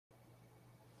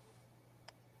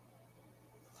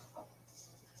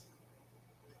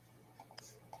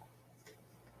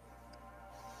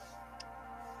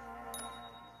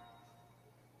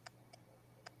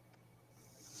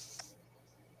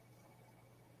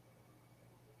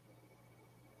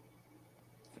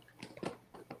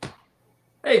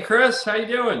Hey Chris, how you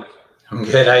doing? I'm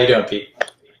good. How you doing, Pete?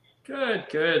 Good,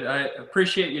 good. I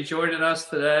appreciate you joining us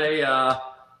today.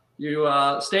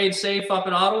 You staying safe up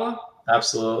in Ottawa?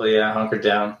 Absolutely, yeah. Hunkered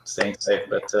down, staying safe.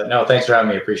 But no, thanks for having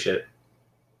me. Appreciate it.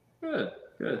 Good,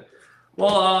 good.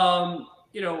 Well,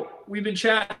 we've been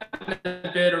chatting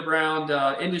a bit around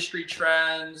industry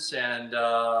trends, and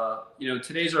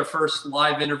today's our first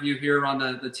live interview here on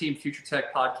the Team Future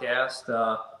Tech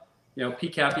podcast.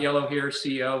 Pete Capiello here,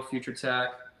 CEO of Future Tech.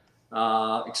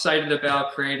 Excited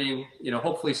about creating,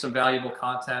 hopefully some valuable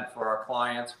content for our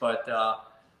clients. But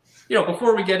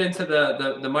before we get into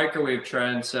the microwave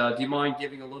trends, do you mind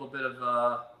giving a little bit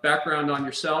of background on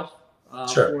yourself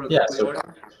Sure. for Yeah. the So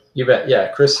audience? you bet. Yeah.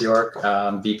 Chris York,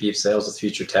 VP of Sales with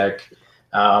Future Tech.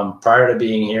 Prior to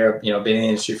being here, been in the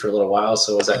industry for a little while.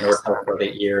 So I was at Northport for about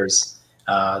 8 years.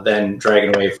 Then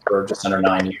Dragon Wave for just under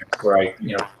 9 years, where I,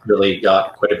 really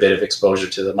got quite a bit of exposure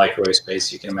to the microwave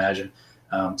space. You can imagine.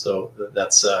 So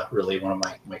that's really one of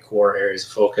my core areas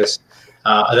of focus.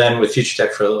 And then with Future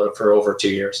Tech for over 2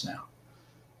 years now.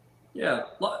 Yeah,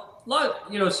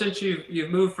 since you've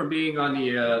moved from being on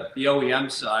the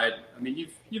OEM side, I mean,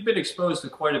 you've been exposed to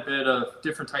quite a bit of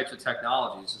different types of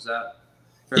technologies. Is that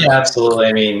fair to Yeah, say? absolutely.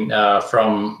 I mean,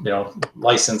 from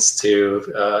licensed to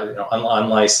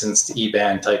unlicensed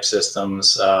E-band type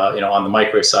systems, on the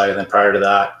microwave side, and then prior to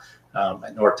that,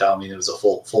 at Nortel, I mean, it was a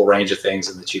full range of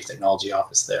things in the chief technology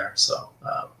office there. So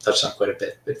touched on quite a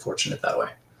bit. Fortunate that way.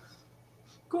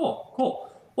 Cool,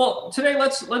 cool. Well, today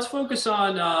let's focus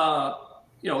on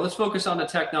let's focus on the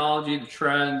technology, the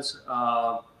trends.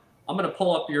 I'm going to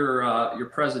pull up your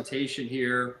presentation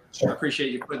here. I Sure.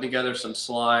 appreciate you putting together some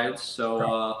slides. So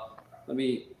Sure. let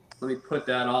me put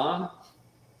that on.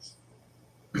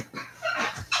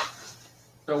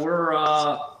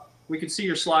 So we can see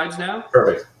your slides now.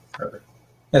 Perfect. Perfect.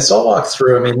 And so I'll walk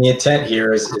through. I mean, the intent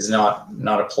here is not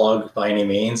a plug by any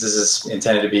means. This is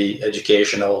intended to be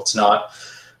educational. It's not,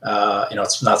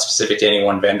 it's not specific to any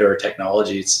one vendor or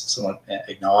technology. It's somewhat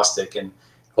agnostic, and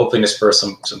hoping to spur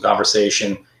some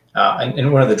conversation.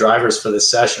 And one of the drivers for this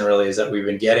session really is that we've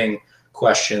been getting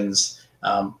questions,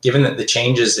 given that the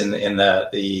changes in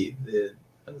the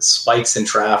spikes in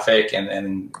traffic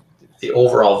and the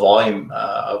overall volume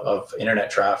of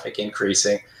internet traffic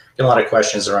increasing. Get a lot of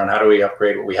questions around how do we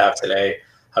upgrade what we have today?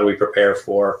 How do we prepare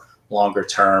for longer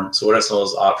term? So what are some of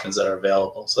those options that are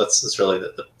available? So that's really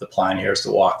the plan here, is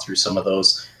to walk through some of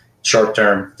those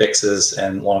short-term fixes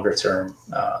and longer-term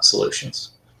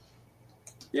solutions.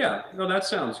 Yeah, no, that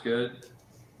sounds good.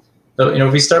 So,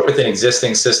 if we start with an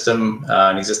existing system,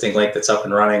 an existing link that's up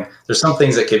and running, there's some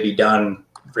things that could be done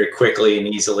very quickly and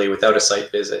easily without a site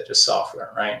visit, just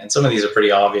software, right? And some of these are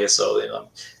pretty obvious, so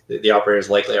the operators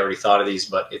likely already thought of these,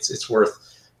 but it's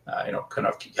worth kind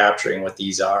of capturing what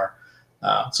these are.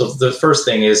 So the first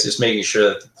thing is just making sure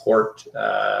that the port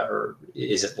or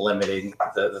isn't limiting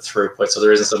the throughput. So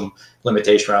there isn't some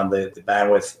limitation around the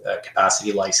bandwidth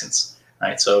capacity license,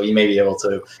 right? So you may be able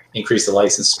to increase the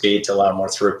license speed to allow more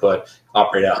throughput,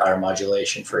 operate at higher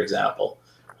modulation, for example.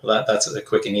 Well, that's a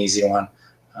quick and easy one.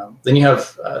 Then you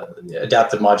have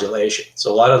adaptive modulation.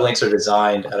 So a lot of links are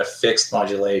designed at a fixed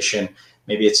modulation.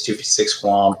 Maybe it's 256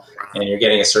 QAM, and you're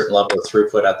getting a certain level of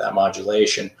throughput at that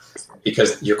modulation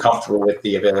because you're comfortable with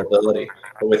the availability.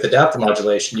 But with adaptive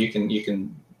modulation, you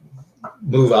can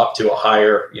move up to a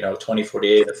higher,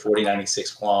 2048 or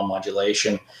 4096 QAM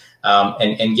modulation,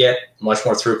 and get much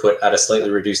more throughput at a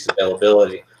slightly reduced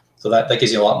availability. So that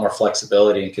gives you a lot more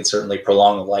flexibility and can certainly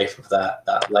prolong the life of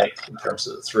that length in terms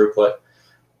of the throughput.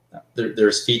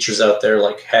 There's features out there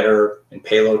like header and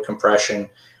payload compression,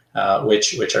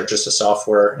 which are just a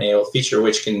software-enabled feature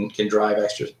which can drive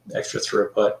extra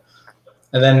throughput.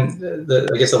 And then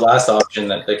I guess the last option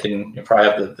that can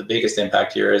probably have the biggest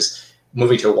impact here is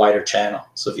moving to a wider channel.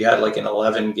 So if you had like an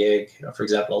 11 gig, for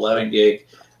example, 11 gig,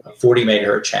 40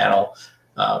 megahertz channel,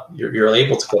 you're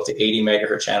able to go up to 80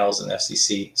 megahertz channels in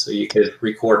FCC. So you could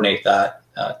recoordinate that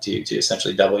to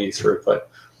essentially double your throughput.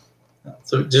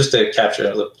 So just to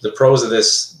capture the pros of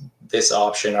this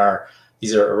option are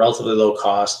these are relatively low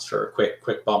cost for a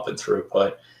quick bump in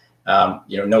throughput.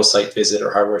 No site visit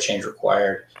or hardware change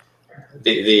required.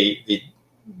 The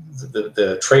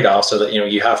trade-off, so that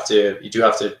you do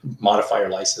have to modify your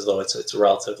license, though it's a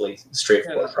relatively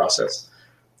straightforward process,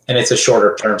 and it's a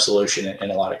shorter term solution in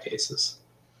a lot of cases.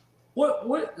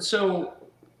 So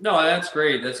no, that's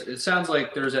great. It sounds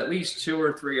like there's at least two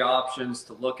or three options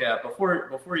to look at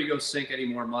before you go sink any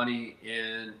more money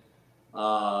in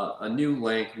a new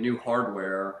link, new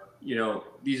hardware.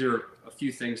 These are a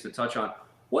few things to touch on.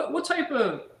 What type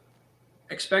of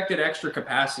expected extra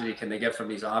capacity can they get from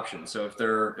these options? So if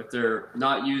they're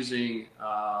not using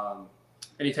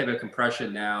any type of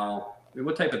compression now, I mean,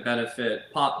 what type of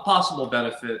benefit, possible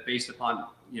benefit, based upon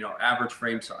average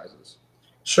frame sizes?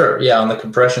 Sure. Yeah. On the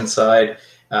compression side,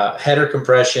 header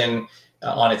compression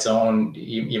on its own,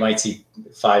 you might see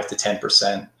 5 to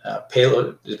 10%.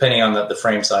 Payload, depending on the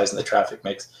frame size and the traffic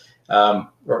mix.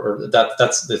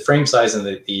 That's the frame size, and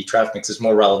the traffic mix is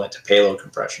more relevant to payload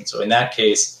compression. So in that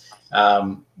case,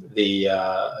 the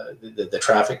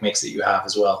traffic mix that you have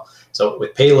as well. So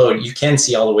with payload, you can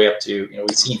see all the way up to,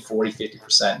 we've seen 40,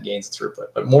 50% gains in throughput,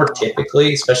 but more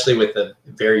typically, especially with the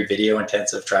very video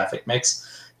intensive traffic mix,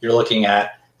 you're looking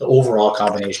at the overall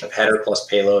combination of header plus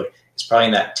payload is probably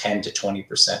in that 10 to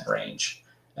 20% range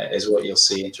is what you'll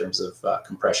see in terms of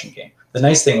compression gain. The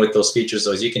nice thing with those features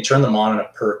though is you can turn them on a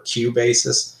per queue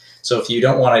basis. So if you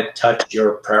don't want to touch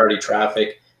your priority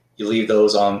traffic, you leave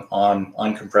those on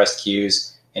uncompressed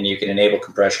queues, and you can enable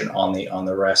compression on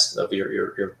the rest of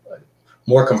your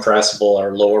more compressible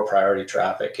or lower priority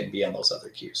traffic can be on those other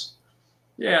queues.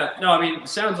 Yeah, no, I mean, it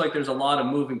sounds like there's a lot of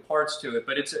moving parts to it,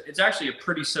 but it's actually a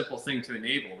pretty simple thing to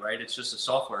enable, right? It's just a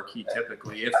software key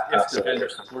typically, if the vendor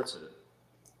supports it.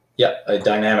 Yeah,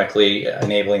 dynamically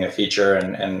enabling a feature,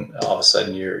 and all of a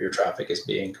sudden your traffic is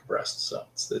being compressed. So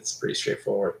it's pretty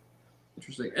straightforward.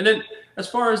 Interesting. And then as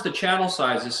far as the channel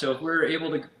sizes, so if we're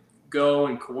able to go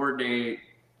and coordinate,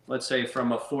 let's say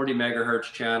from a 40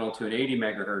 megahertz channel to an 80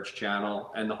 megahertz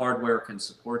channel, and the hardware can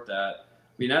support that,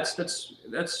 I mean, that's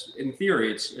in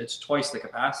theory, it's twice the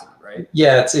capacity, right?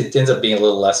 Yeah, it ends up being a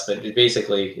little less, but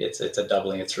basically it's a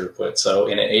doubling of throughput. So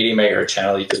in an 80 megahertz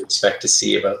channel, you could expect to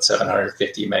see about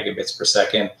 750 megabits per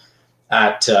second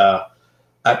at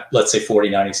let's say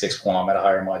 4096 QAM at a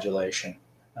higher modulation.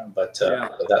 But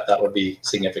that would be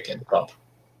significant bump.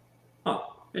 Huh,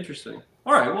 interesting.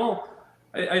 All right, well,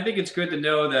 I think it's good to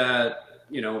know that,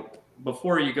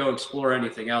 before you go explore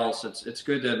anything else, it's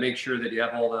good to make sure that you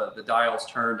have all the dials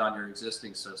turned on your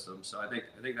existing system. So I think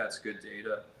that's good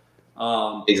data.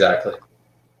 Exactly.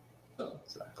 So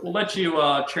we'll let you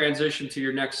transition to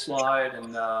your next slide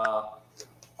and go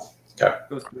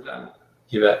through that.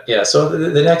 You bet. Yeah. So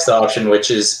the next option,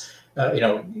 which is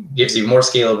gives you more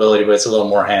scalability, but it's a little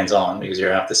more hands-on because you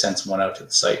have to send someone out to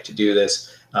the site to do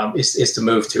this, is to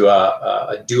move to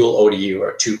a dual ODU or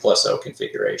a 2+0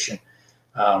 configuration.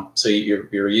 So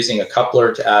you're using a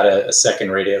coupler to add a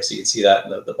second radio. So you can see that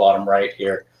in the bottom right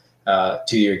here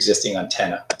to your existing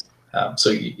antenna. So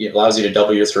it allows you to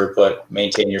double your throughput,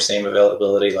 maintain your same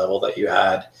availability level that you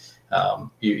had.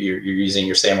 You're using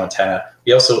your same antenna.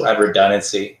 We also add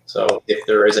redundancy. So if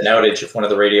there is an outage, if one of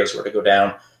the radios were to go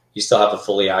down, you still have a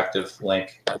fully active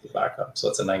link as a backup. So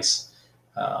it's a nice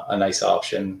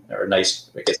option, or a nice,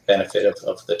 I guess, benefit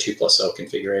of the 2+0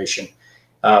 configuration.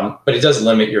 But it does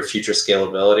limit your future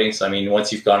scalability. So I mean,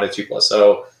 once you've gone to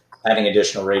 2+0, adding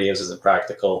additional radios isn't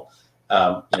practical.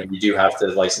 You do have to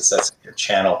license that second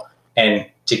channel, and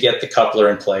to get the coupler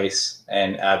in place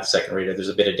and add the second radio, there's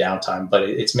a bit of downtime, but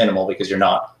it's minimal because you're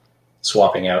not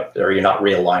swapping out, or you're not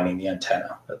realigning the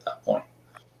antenna at that point.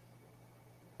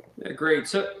 Yeah, great.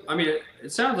 So, I mean,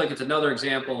 it sounds like it's another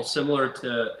example similar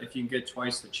to if you can get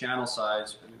twice the channel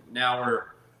size. Now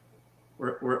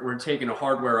we're taking a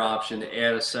hardware option to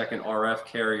add a second RF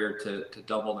carrier to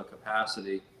double the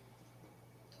capacity.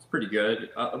 It's pretty good.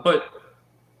 But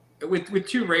with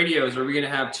two radios, are we going to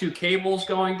have two cables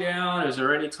going down? Is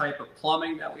there any type of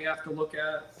plumbing that we have to look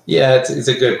at? Yeah, it's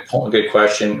a good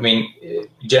question. I mean,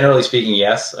 generally speaking,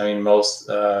 yes. I mean,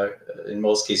 in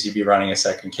most cases, you'd be running a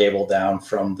second cable down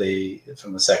from the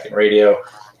second radio,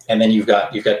 and then you've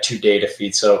got two data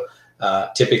feeds. So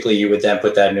typically, you would then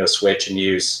put that into a switch and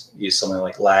use something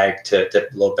like lag to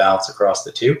load balance across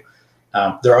the two.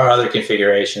 There are other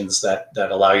configurations that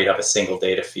allow you to have a single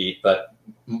data feed, but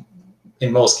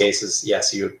in most cases,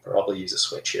 yes, you would probably use a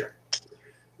switch here.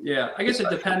 Yeah, I guess it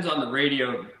depends on the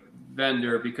radio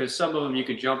vendor, because some of them you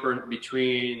could jump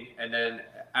between and then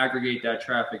aggregate that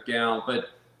traffic down. But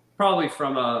probably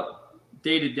from a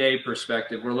day-to-day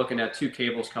perspective, we're looking at two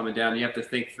cables coming down. You have to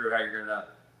think through how you're going to,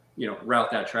 route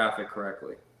that traffic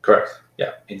correctly. Correct.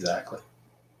 Yeah, exactly.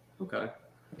 Okay.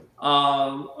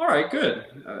 All right, good.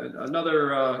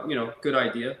 Another, good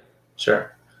idea.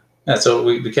 Sure. And so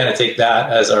we kind of take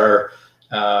that as our,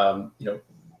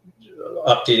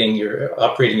 upgrading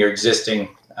your existing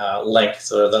link.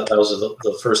 So those are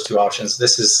the first two options.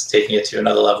 This is taking it to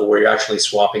another level where you're actually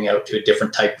swapping out to a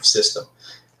different type of system.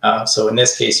 So in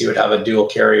this case, you would have a dual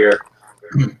carrier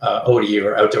ODU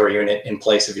or outdoor unit in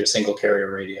place of your single carrier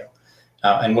radio.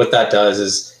 And what that does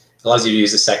is it allows you to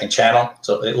use the second channel.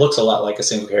 So it looks a lot like a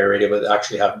single carrier radio, but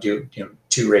actually have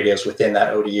two radios within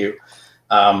that ODU.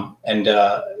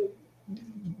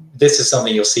 This is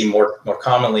something you'll see more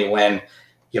commonly when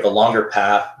you have a longer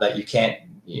path that you can't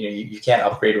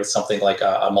upgrade with something like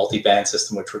a multi-band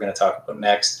system, which we're going to talk about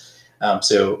next.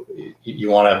 So you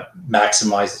want to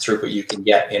maximize the throughput you can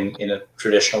get in a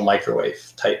traditional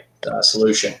microwave type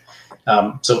solution.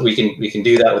 So we can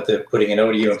do that with putting an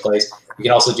ODU in place. We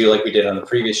can also do like we did on the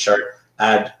previous chart,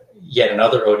 add yet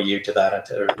another ODU to that,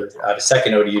 or add a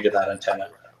second ODU to that antenna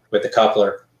with the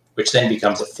coupler, which then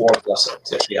becomes a 4+0.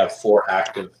 So you have 4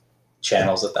 active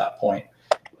channels at that point.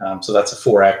 So that's a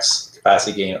 4x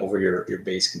capacity gain over your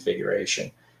base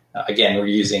configuration. Again, we're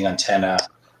using antenna,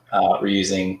 we're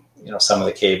using some of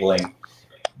the cabling.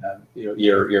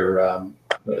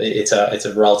 It's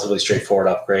a relatively straightforward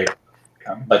upgrade,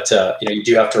 but you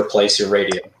do have to replace your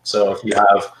radio. So if you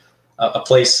have a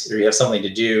place where you have something to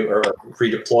do or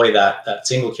redeploy that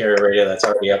single carrier radio that's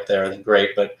already up there, then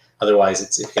great. But otherwise,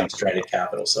 it becomes stranded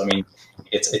capital. So I mean,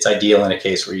 it's ideal in a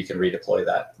case where you can redeploy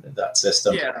that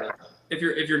system. Yeah. If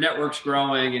your network's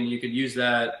growing and you could use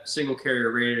that single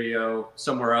carrier radio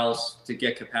somewhere else to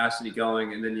get capacity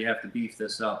going, and then you have to beef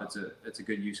this up, it's a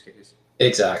good use case.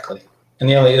 Exactly. And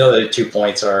the other 2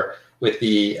 points are with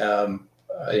the 4+0.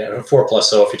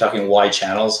 If you're talking wide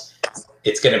channels,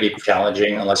 it's going to be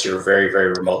challenging unless you're a very,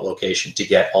 very remote location to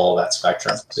get all of that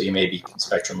spectrum. So you may be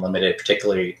spectrum limited,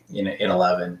 particularly in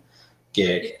 11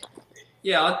 gig.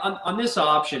 Yeah, on this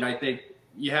option, I think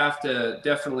you have to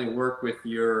definitely work with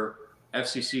your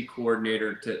FCC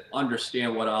coordinator to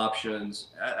understand what options,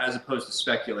 as opposed to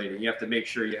speculating. You have to make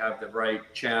sure you have the right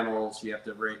channels, you have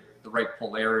the right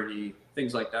polarity,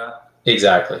 things like that.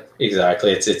 Exactly.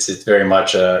 It's very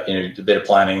much a bit of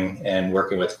planning and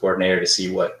working with the coordinator to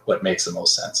see what makes the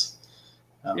most sense.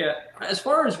 Yeah, as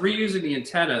far as reusing the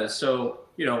antennas, so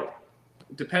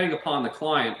depending upon the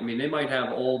client, I mean, they might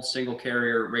have old single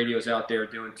carrier radios out there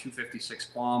doing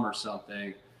 256 QAM or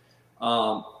something.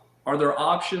 Are there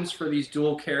options for these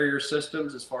dual carrier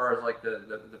systems as far as like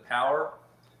the power?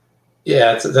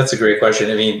 Yeah, that's a great question.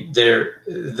 I mean,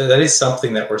 that is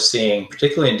something that we're seeing,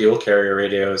 particularly in dual carrier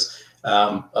radios,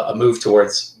 a move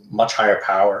towards much higher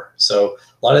power. So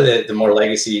a lot of the more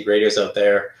legacy radios out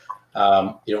there,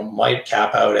 might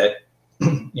cap out at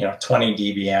 20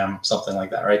 dBm, something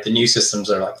like that, right? The new systems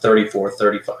are like 34,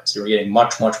 35. So we're getting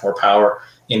much more power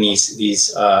in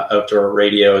these outdoor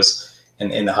radios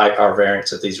and in the high power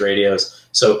variants of these radios.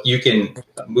 So you can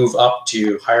move up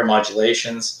to higher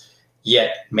modulations,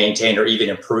 yet maintain or even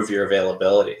improve your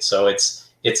availability. So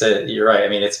you're right. I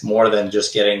mean, it's more than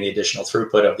just getting the additional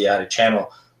throughput of the added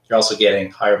channel. You're also getting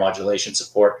higher modulation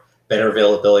support, better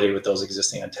availability with those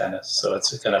existing antennas. So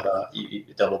it's kind of a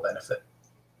double benefit.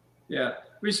 Yeah,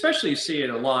 we especially see it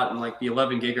a lot in like the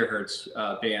 11 gigahertz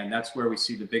band. That's where we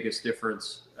see the biggest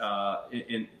difference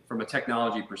from a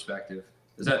technology perspective.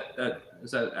 Is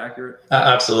that accurate?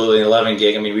 Absolutely, 11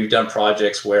 gig. I mean, we've done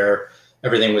projects where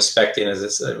everything was spec'd in with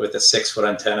a 6-foot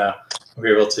antenna.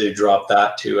 We were able to drop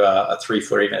that to a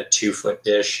 3-foot or even a 2-foot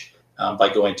dish by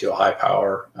going to a high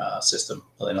power system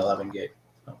in 11 gig.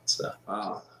 So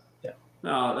wow. Yeah.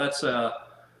 No, that's a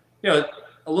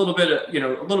little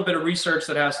bit of research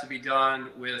that has to be done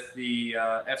with the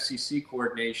FCC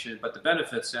coordination, but the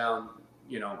benefits sound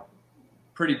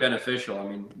pretty beneficial. I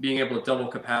mean, being able to double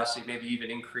capacity, maybe even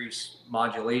increase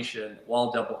modulation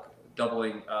while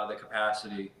doubling the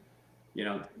capacity,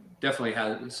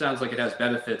 definitely sounds like it has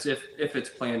benefits if it's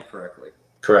planned correctly.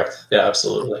 Correct. Yeah,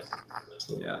 absolutely.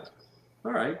 Yeah.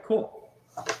 All right, cool.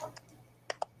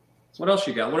 What else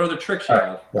you got? What other tricks you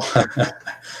have?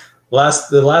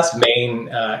 The last main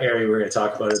area we're going to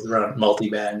talk about is around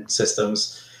multi-band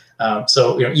systems.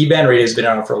 So E-band radio has been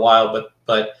around for a while,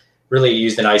 but really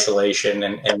used in isolation,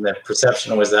 and the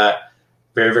perception was that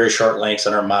very, very short lengths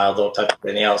on our mile don't touch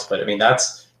anything else. But I mean,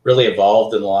 that's really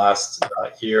evolved in the last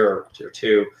year or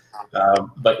two.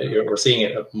 But we're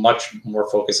seeing a much more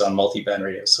focus on multi-band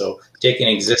radios. So taking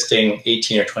existing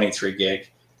 18 or 23 gig,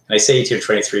 and I say 18 or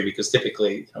 23 because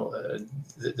typically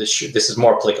this is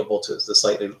more applicable to the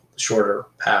slightly shorter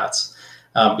paths.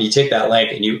 But you take that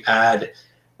length and you add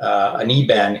an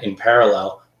E-band in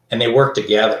parallel, and they work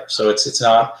together. So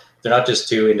they're not just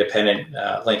two independent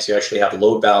links. You actually have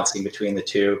load balancing between the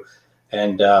two,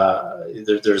 and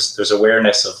there's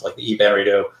awareness of like the E-band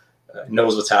radio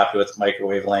knows what's happening with the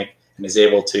microwave link and is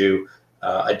able to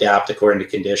adapt according to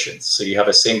conditions. So you have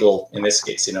a single, in this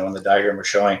case, in the diagram we're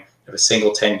showing, you have a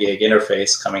single 10 gig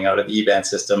interface coming out of the E-band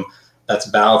system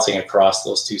that's balancing across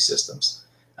those two systems.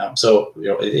 So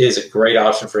it is a great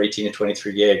option for 18 and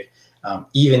 23 gig.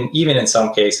 Even in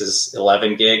some cases,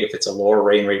 11 gig if it's a lower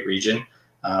rain rate region.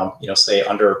 Say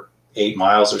under 8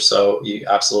 miles or so, you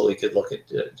absolutely could look at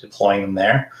deploying them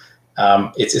there.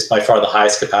 It's by far the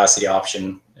highest capacity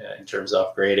option in terms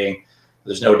of upgrading.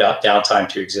 There's no downtime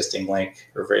to your existing link,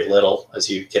 or very little, as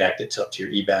you connect it to your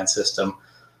E-band system.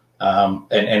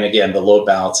 And again, the load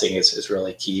balancing is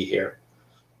really key here.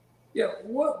 Yeah,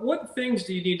 what things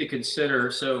do you need to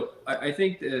consider? So I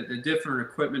think the different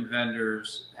equipment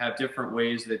vendors have different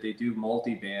ways that they do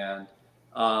multiband.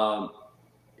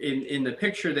 In the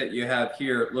picture that you have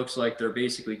here, it looks like they're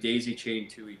basically daisy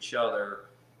chained to each other.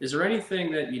 Is there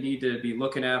anything that you need to be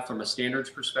looking at from a standards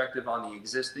perspective on the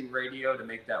existing radio to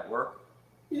make that work?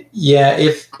 Yeah,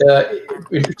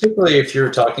 particularly if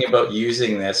you're talking about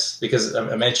using this, because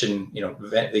I mentioned,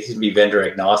 they can be vendor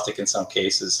agnostic in some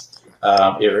cases.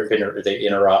 They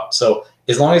interrupt. So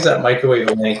as long as that microwave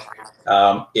link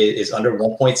is under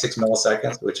 1.6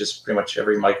 milliseconds, which is pretty much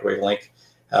every microwave link,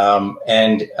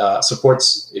 and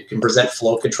supports, it can present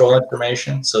flow control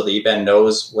information, so the E-band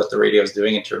knows what the radio is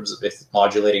doing in terms of if it's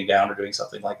modulating down or doing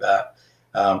something like that.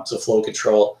 So flow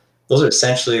control, those are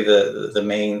essentially the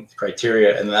main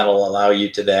criteria, and that'll allow you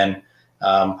to then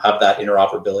have that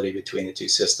interoperability between the two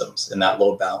systems and that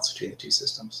load balance between the two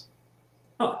systems.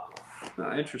 Huh.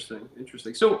 Interesting.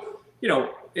 So,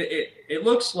 it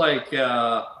looks like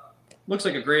a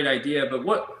great idea, but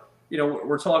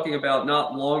we're talking about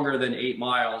not longer than 8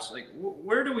 miles. Like,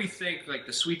 where do we think like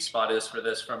the sweet spot is for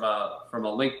this from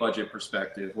a link budget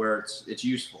perspective, where it's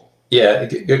useful? Yeah,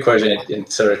 good question. And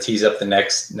sort of tease up the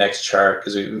next chart,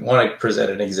 because we want to present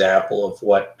an example of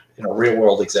what, real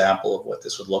world example of what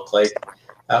this would look like.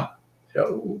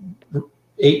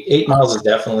 8 miles is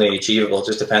definitely achievable. It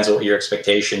just depends on what your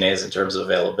expectation is in terms of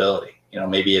availability.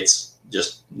 Maybe it's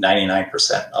just 99%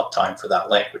 uptime for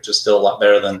that link, which is still a lot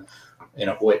better than,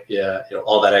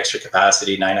 all that extra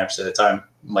capacity 99% of the time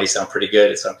might sound pretty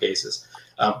good in some cases.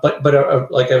 But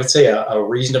like I would say, a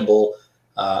reasonable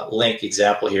link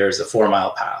example here is a 4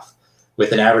 mile path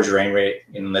with an average rain rate,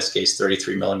 in this case,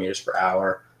 33 millimeters per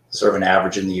hour, sort of an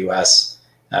average in the US.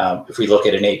 If we look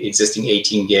at an existing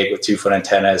 18 gig with 2-foot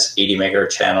antennas, 80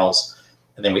 megahertz channels,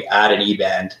 and then we add an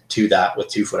E-band to that with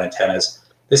 2-foot antennas,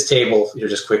 this table,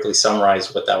 just quickly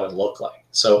summarize what that would look like.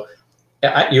 So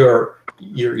at your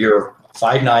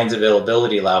 5.9's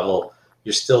availability level,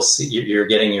 you're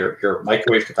getting your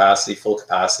microwave capacity, full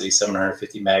capacity,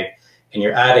 750 meg, and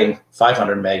you're adding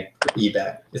 500 meg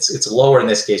E-band. It's lower in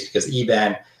this case because the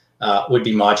E-band would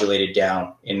be modulated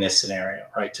down in this scenario,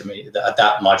 right? To me,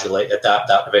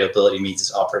 that availability means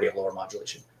it's operating at lower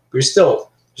modulation. But you're still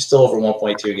over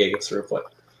 1.2 gig of throughput.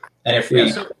 And if we,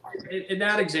 so in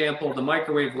that example, the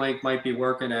microwave link might be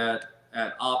working at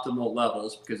optimal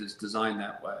levels because it's designed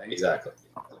that way. Exactly.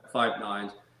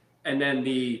 5.9s, and then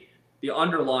the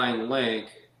underlying link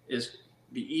is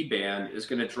the E-band is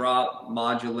going to drop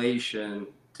modulation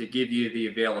to give you the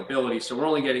availability. So we're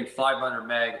only getting 500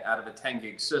 meg out of a 10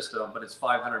 gig system, but it's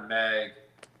 500 meg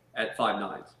at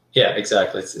 5.9s. Yeah,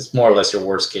 exactly. It's more or less your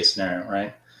worst case scenario,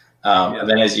 right? And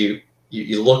then as you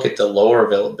look at the lower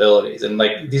availabilities, and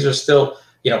like these are still,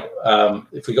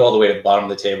 if we go all the way to the bottom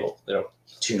of the table,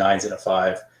 2 9s and a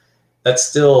 5, that's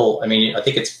still, I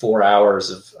think it's 4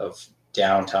 hours of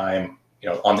downtime,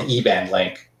 on the E-band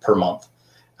link per month.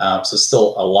 So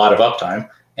still a lot of uptime.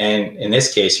 And in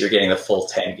this case, you're getting the full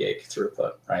 10 gig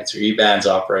throughput, right? So your E-band's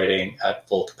operating at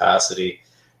full capacity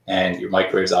and your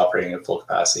microwave's operating at full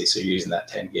capacity. So you're using that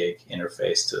 10 gig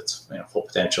interface to its full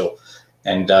potential.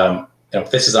 And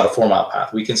this is on a 4 mile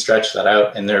path. We can stretch that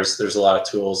out, and there's a lot of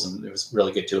tools, and there's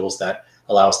really good tools that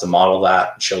allow us to model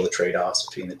that and show the trade-offs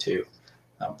between the two.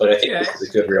 But I think this is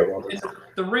a good real world.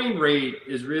 The rain rate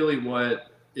is really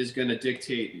what is going to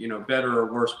dictate, better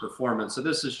or worse performance. So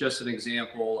this is just an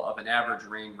example of an average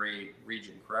rain rate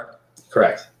region, correct?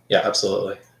 Correct. Yeah,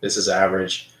 absolutely. This is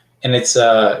average, and it's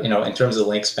in terms of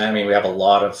link span. We have a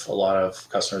lot of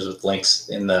customers with links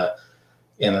in the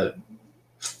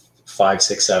 5,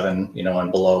 6, 7,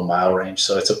 and below mile range.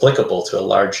 So it's applicable to a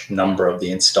large number of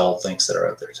the installed links that are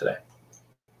out there today.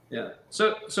 Yeah.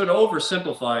 So to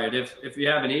oversimplify it, if you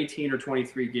have an 18 or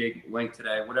 23 gig link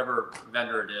today, whatever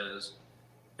vendor it is,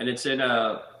 and it's in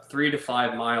a 3 to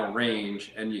 5 mile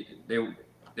range, and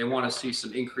they want to see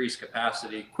some increased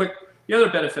capacity quick. The other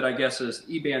benefit, I guess, is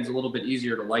E-band's a little bit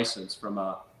easier to license from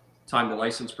a time to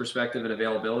license perspective and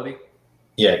availability.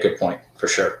 Yeah, good point, for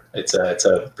sure. It's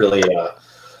a really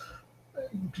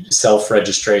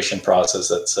self-registration process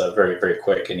that's very, very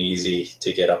quick and easy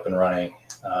to get up and running,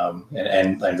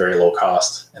 and very low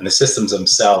cost. And the systems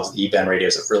themselves, E-band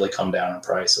radios, have really come down in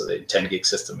price. So the 10 gig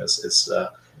system is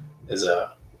a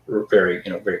very,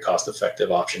 very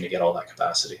cost-effective option to get all that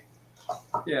capacity.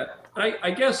 Yeah.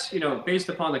 I guess, based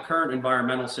upon the current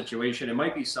environmental situation, it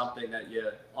might be something that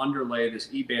you underlay this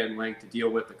E-band link to deal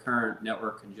with the current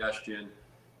network congestion,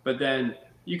 but then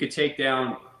you could take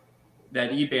down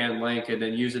that E-band link and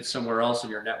then use it somewhere else in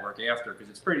your network after, because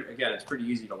it's pretty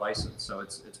easy to license, so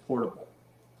it's portable.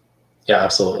 Yeah,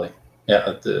 absolutely. Yeah,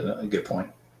 that's a good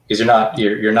point. Because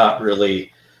you're not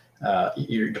really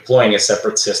you're deploying a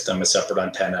separate system, a separate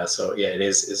antenna. So yeah, it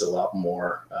is a lot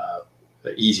more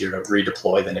easier to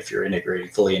redeploy than if you're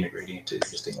fully integrating into the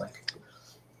existing link.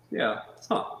 Yeah.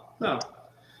 Huh. No.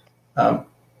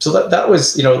 So that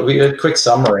was, we had a quick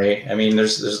summary. I mean,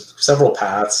 there's several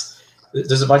paths.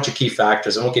 There's a bunch of key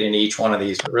factors. I won't get into each one of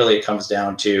these, but really it comes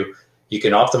down to you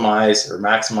can optimize or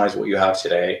maximize what you have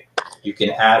today. You can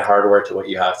add hardware to what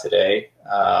you have today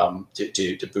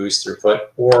to boost throughput,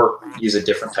 or use a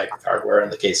different type of hardware in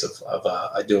the case of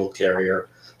a dual carrier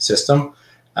system,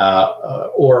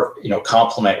 or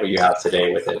complement what you have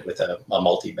today with a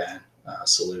multi-band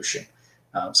solution.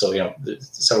 So there's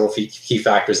several key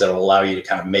factors that will allow you to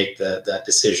kind of make that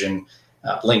decision.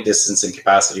 Link distance and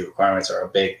capacity requirements are a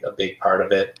big part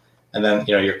of it, and then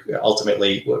you're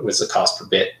ultimately what was the cost per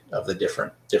bit of the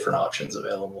different options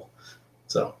available.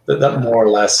 So that more or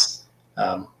less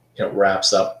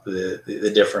wraps up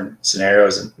the different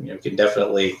scenarios, and you can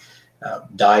definitely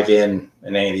dive in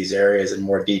any of these areas in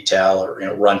more detail, or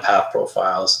run path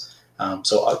profiles.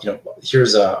 So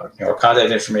here's our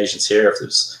contact information's here. If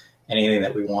there's anything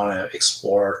that we want to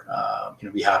explore,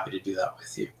 be happy to do that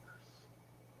with you.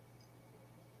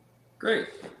 Great.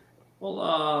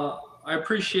 Well, I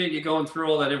appreciate you going through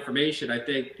all that information. I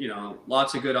think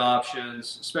lots of good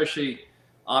options, especially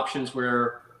options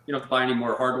where you don't have to buy any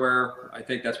more hardware. I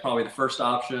think that's probably the first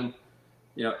option.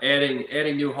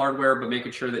 Adding new hardware, but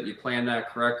making sure that you plan that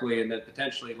correctly, and then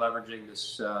potentially leveraging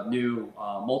this new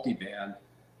multi-band.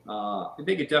 I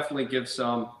think it definitely gives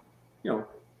some,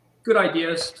 good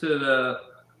ideas to the,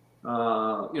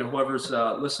 whoever's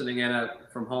listening in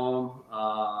from home.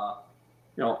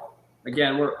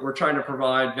 Again, we're trying to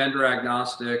provide vendor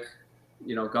agnostic,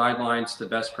 guidelines to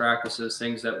best practices,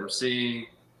 things that we're seeing.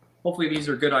 Hopefully these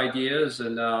are good ideas,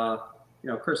 and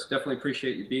Chris, definitely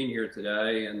appreciate you being here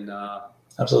today. And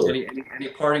absolutely. Any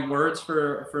parting words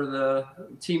for the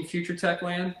team Future Tech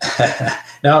Land?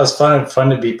 No, it's fun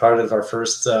to be part of our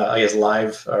first,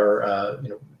 live or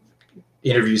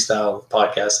interview style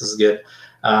podcast. This is good.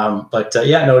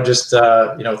 Just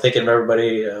thinking of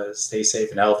everybody, stay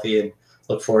safe and healthy, and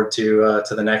look forward to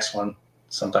the next one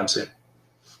sometime soon.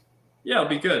 Yeah, it'll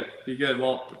be good.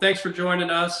 Well, thanks for joining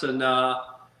us, and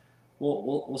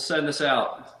we'll send this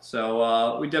out.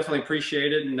 So we definitely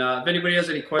appreciate it. And if anybody has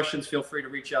any questions, feel free to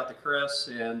reach out to Chris,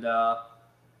 and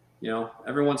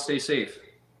everyone stay safe.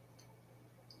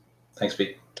 Thanks,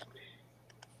 Pete.